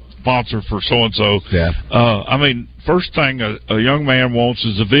be a sponsor for so and so. I mean, first thing a young man wants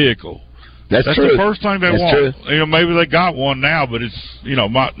is a vehicle. That's true. The first thing they want. True. Maybe they got one now, but it's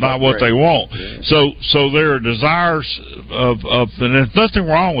not what they want. Yeah. So there are desires of, and there's nothing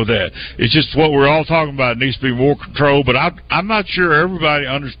wrong with that. It's just what we're all talking about. It needs to be more control. But I'm not sure everybody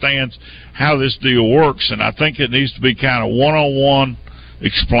understands how this deal works, and I think it needs to be kind of one-on-one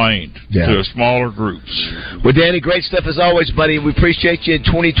explained to smaller groups. Well, Danny, great stuff as always, buddy. We appreciate you in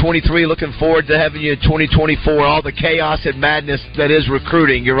 2023. Looking forward to having you in 2024. All the chaos and madness that is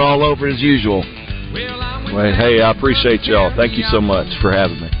recruiting, you're all over as usual. Well, hey, I appreciate y'all. Thank you so much for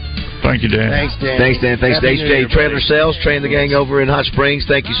having me. Thank you, Dan. Thanks, Dan. Thanks to HJ Trailer Sales, training the gang over in Hot Springs.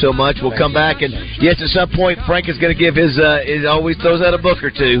 Thank you so much. We'll come back, and yes, at some point, Frank is going to give his always throws out a book or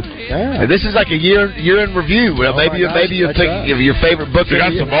two. Yeah. This is like a year in review. Well, maybe you pick your favorite book. You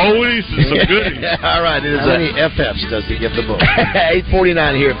got some oldies and some goodies. All right. How many FFs does he give the book? 849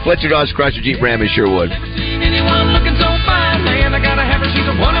 here at Fletcher Dodge Chrysler Jeep Ram in Sherwood. Anyone looking so fine, man, I gotta have her. She's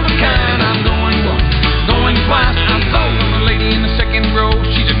a one of a kind. I'm going once, going twice. I'm sold on a lady in the second row.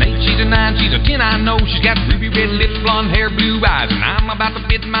 She's an 8, she's a 9, she's a 10. I know she's got ruby red lips, blonde hair, blue eyes, and I'm about to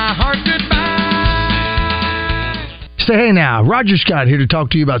bid my heart goodbye. Say hey now, Roger Scott here to talk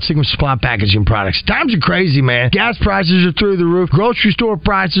to you about Sigma Supply Packaging Products. Times are crazy, man. Gas prices are through the roof. Grocery store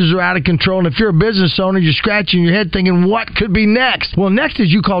prices are out of control. And if you're a business owner, you're scratching your head thinking, what could be next? Well, next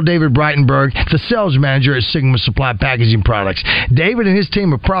is you call David Breitenberg, the sales manager at Sigma Supply Packaging Products. David and his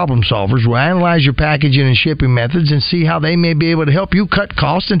team of problem solvers will analyze your packaging and shipping methods and see how they may be able to help you cut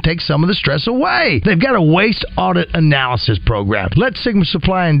costs and take some of the stress away. They've got a waste audit analysis program. Let Sigma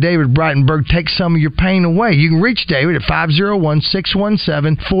Supply and David Breitenberg take some of your pain away. You can reach David at at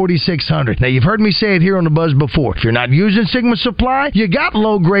 501-617-4600. Now, you've heard me say it here on the Buzz before. If you're not using Sigma Supply, you got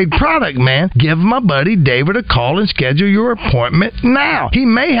low-grade product, man. Give my buddy David a call and schedule your appointment now. He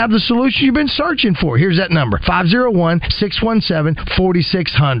may have the solution you've been searching for. Here's that number,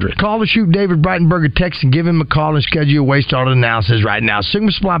 501-617-4600. Call or shoot David Breitenberg a text and give him a call and schedule your waste audit analysis right now.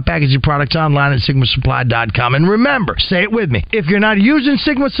 Sigma Supply packaging products online at sigmasupply.com. And remember, say it with me, if you're not using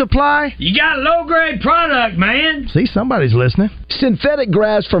Sigma Supply, you got low-grade product, man. See, somebody's listening. Synthetic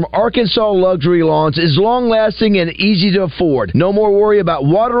grass from Arkansas Luxury Lawns is long-lasting and easy to afford. No more worry about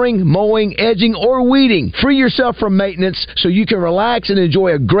watering, mowing, edging, or weeding. Free yourself from maintenance so you can relax and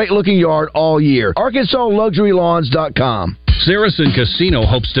enjoy a great-looking yard all year. ArkansasLuxuryLawns.com. Saracen Casino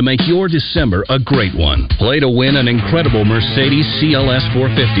hopes to make your December a great one. Play to win an incredible Mercedes CLS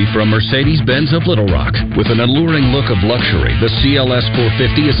 450 from Mercedes-Benz of Little Rock. With an alluring look of luxury, the CLS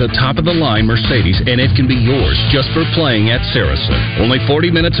 450 is a top-of-the-line Mercedes, and it can be yours just for playing at Saracen. Only 40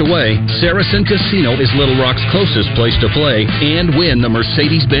 minutes away, Saracen Casino is Little Rock's closest place to play and win the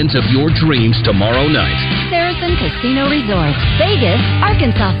Mercedes-Benz of your dreams tomorrow night. Saracen Casino Resort, Vegas,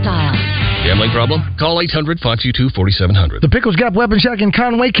 Arkansas style. Gambling problem? Call 800-522-4700. The Pickles Gap Weapon Shack in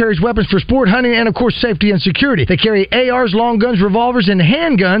Conway carries weapons for sport, hunting, and, of course, safety and security. They carry ARs, long guns, revolvers, and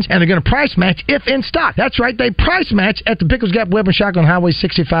handguns, and they're going to price match if in stock. That's right, they price match at the Pickles Gap Weapon Shack on Highway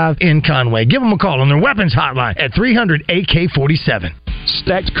 65 in Conway. Give them a call on their weapons hotline at 300-AK-47.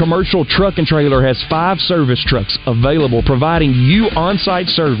 Stacked Commercial Truck and Trailer has 5 service trucks available, providing you on-site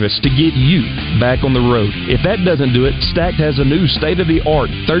service to get you back on the road. If that doesn't do it, Stacked has a new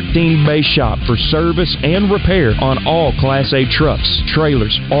state-of-the-art 13-bay shop for service and repair on all Class A trucks,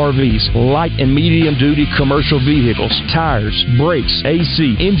 trailers, RVs, light and medium-duty commercial vehicles, tires, brakes,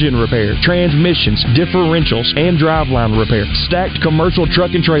 AC, engine repair, transmissions, differentials, and driveline repair. Stacked Commercial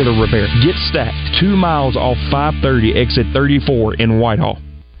Truck and Trailer Repair. Get Stacked 2 miles off 530 exit 34 in Whitehall.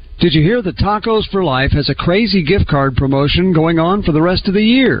 Did you hear that Tacos for Life has a crazy gift card promotion going on for the rest of the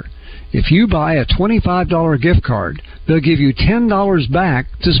year? If you buy a $25 gift card, they'll give you $10 back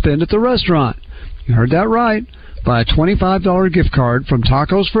to spend at the restaurant. You heard that right. Buy a $25 gift card from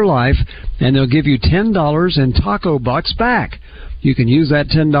Tacos for Life, and they'll give you $10 in taco bucks back. You can use that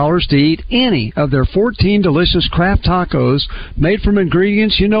 $10 to eat any of their 14 delicious craft tacos made from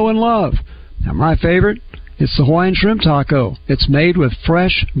ingredients you know and love. Now, my favorite, it's the Hawaiian Shrimp Taco. It's made with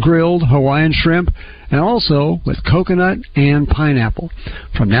fresh, grilled Hawaiian shrimp and also with coconut and pineapple.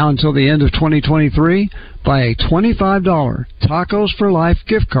 From now until the end of 2023, buy a $25 Tacos for Life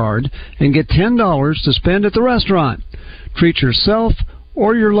gift card and get $10 to spend at the restaurant. Treat yourself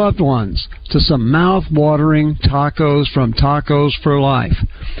or your loved ones to some mouth-watering tacos from Tacos for Life.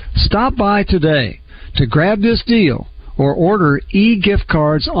 Stop by today to grab this deal or order e-gift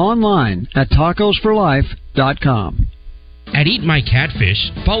cards online at tacosforlife.com. At Eat My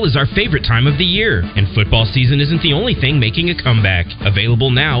Catfish, fall is our favorite time of the year, and football season isn't the only thing making a comeback.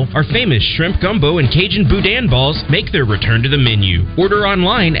 Available now, our famous shrimp gumbo and Cajun boudin balls make their return to the menu. Order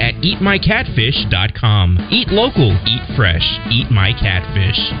online at eatmycatfish.com. Eat local, eat fresh, Eat My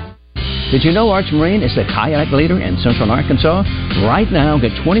Catfish. Did you know Arch Marine is the kayak leader in Central Arkansas? Right now,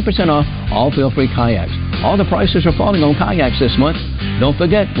 get 20% off all feel-free kayaks. All the prices are falling on kayaks this month. Don't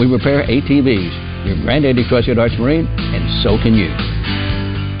forget, we repair ATVs. Your granddaddy trusted Arch Marine, and so can you.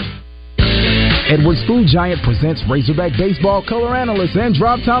 Edwards Food Giant presents Razorback Baseball color analyst and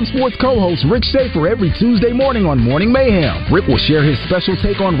Drive Time Sports co-host Rick Schaefer every Tuesday morning on Morning Mayhem. Rick will share his special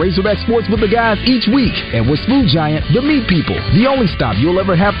take on Razorback sports with the guys each week. Edwards Food Giant, the meat people, the only stop you'll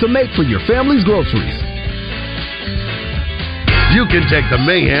ever have to make for your family's groceries. You can take the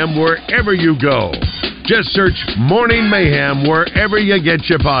Mayhem wherever you go. Just search Morning Mayhem wherever you get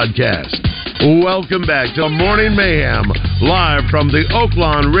your podcast. Welcome back to Morning Mayhem, live from the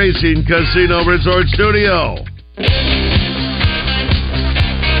Oaklawn Racing Casino Resort Studio.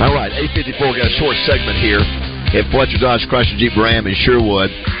 All right, 8:54, got a short segment here at Fletcher Dodge Chrysler Jeep Ram in Sherwood.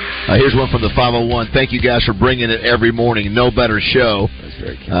 Here's one from the 501. Thank you guys for bringing it every morning. No better show. That's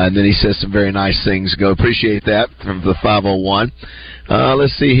very kind. And then he says some very nice things. Go appreciate that from the 501.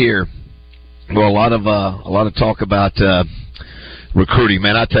 Let's see here. Well, a lot of talk about recruiting,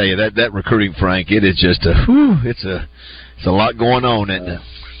 man. I tell you that recruiting, Frank, it is just it's a lot going on. And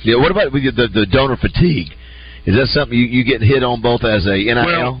yeah, what about the donor fatigue? Is that something you get hit on both as a NIL?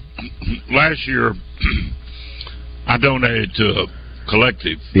 Well, last year I donated to a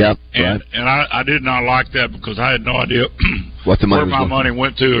collective. Yep. And I did not like that because I had no idea what the money where my money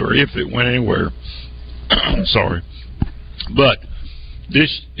went to or if it went anywhere. Sorry. But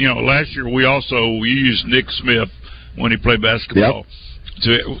last year we used Nick Smith when he played basketball. Yep.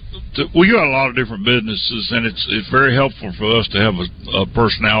 we got a lot of different businesses, and it's very helpful for us to have a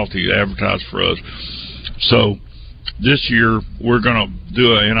personality to advertise for us. So this year we're going to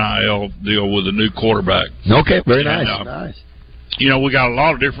do an NIL deal with a new quarterback. Okay, very nice. Nice. You know, we got a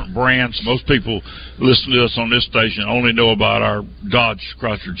lot of different brands. Most people listen to us on this station only know about our Dodge,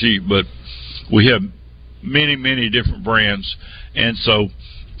 Chrysler, Jeep, but we have many, many different brands, and so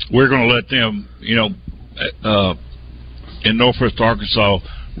we're going to let them, you know, in Northwest Arkansas,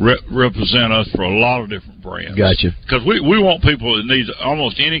 represent us for a lot of different brands. Gotcha. Because we want people that need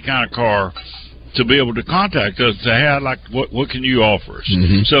almost any kind of car to be able to contact us to say, hey, I'd like, what can you offer us?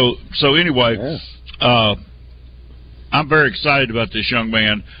 Mm-hmm. So anyway, I'm very excited about this young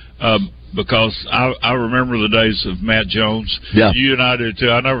man because I remember the days of Matt Jones. Yeah. You and I do too.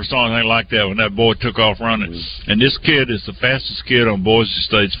 I never saw anything like that when that boy took off running. And this kid is the fastest kid on Boise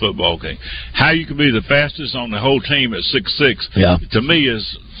State's football team. How you can be the fastest on the whole team at 6'6", to me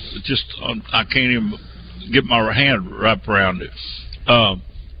is just I can't even get my hand wrapped around it.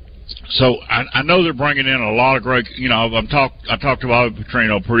 So I know they're bringing in a lot of great. You know, I talk to Bobby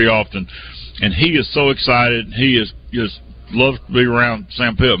Petrino pretty often, and he is so excited. He is just loves to be around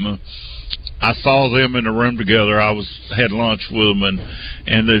Sam Pittman. I saw them in the room together. Had lunch with them,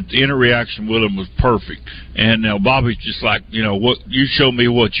 and the interaction with them was perfect. And now Bobby's just like, you know, what you show me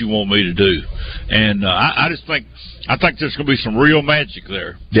what you want me to do, and I just think there's going to be some real magic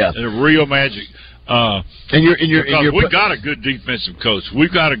there. Yeah, real magic. We got a good defensive coach.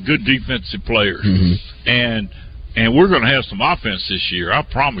 We've got a good defensive player, mm-hmm. and we're going to have some offense this year. I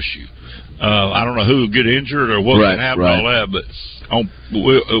promise you. I don't know who will get injured or what can happen, all that, but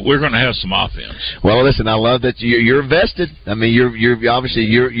we're going to have some offense. Well, listen, I love that you're invested. I mean, you're obviously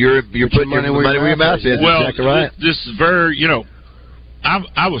you're putting money where your mouth is. Well, exactly right. This is very, you know,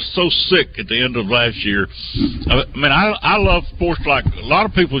 I was so sick at the end of last year. I mean, I love sports like a lot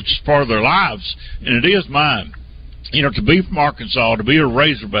of people. It's just part of their lives, and it is mine. You know, to be from Arkansas, to be a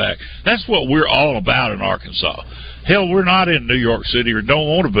Razorback, that's what we're all about in Arkansas. Hell, we're not in New York City or don't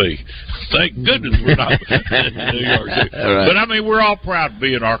want to be. Thank goodness we're not in New York City. Right. But, I mean, we're all proud to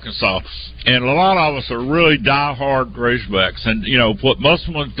be in Arkansas. And a lot of us are really diehard Razorbacks. And, you know, what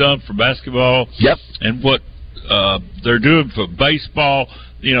Musselman's done for basketball and what they're doing for baseball,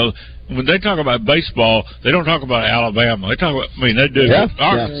 you know, when they talk about baseball, they don't talk about Alabama. They talk about, I mean, they do.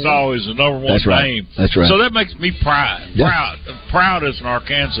 Arkansas is the number one name. That's right. So that makes me proud as an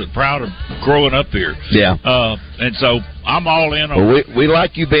Arkansan, proud of growing up here. Yeah. And so I'm all in on it. We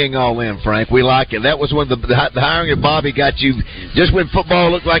like you being all in, Frank. We like it. That was when the hiring of Bobby got you just when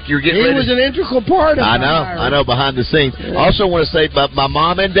football looked like you were getting ready. He was an integral part of it. I know, behind the scenes. Yeah. Also want to say my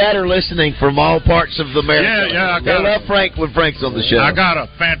mom and dad are listening from all parts of America. They love Frank when Frank's on the show. I got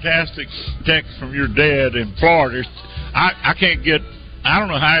a fantastic text from your dad in Florida. I can't get. I don't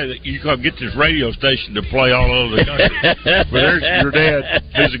know how you can get this radio station to play all over the country. But there's your dad.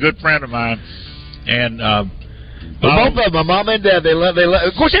 He's a good friend of mine, and both of them, my mom and dad, they love.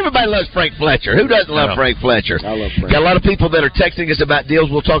 Of course, everybody loves Frank Fletcher. Who doesn't love Frank Fletcher? I love Frank. Got a lot of people that are texting us about deals.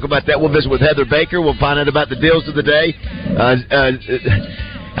 We'll talk about that. We'll visit with Heather Baker. We'll find out about the deals of the day.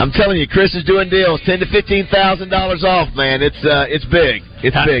 I'm telling you, Chris is doing deals, $10,000 to $15,000 off, man. It's big.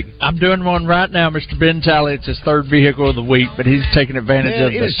 It's big. I'm doing one right now, Mr. Ben Talley. It's his third vehicle of the week, but he's taking advantage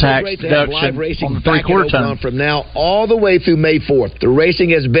of the tax deduction on the 3/4 ton. From now all the way through May 4th. The racing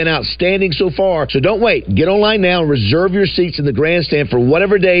has been outstanding so far, so don't wait. Get online now and reserve your seats in the grandstand for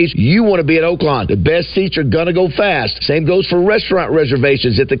whatever days you want to be at Oaklawn. The best seats are going to go fast. Same goes for restaurant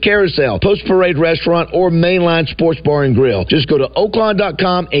reservations at the Carousel, Post Parade Restaurant, or Mainline Sports Bar and Grill. Just go to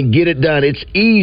Oaklawn.com and get it done. It's easy.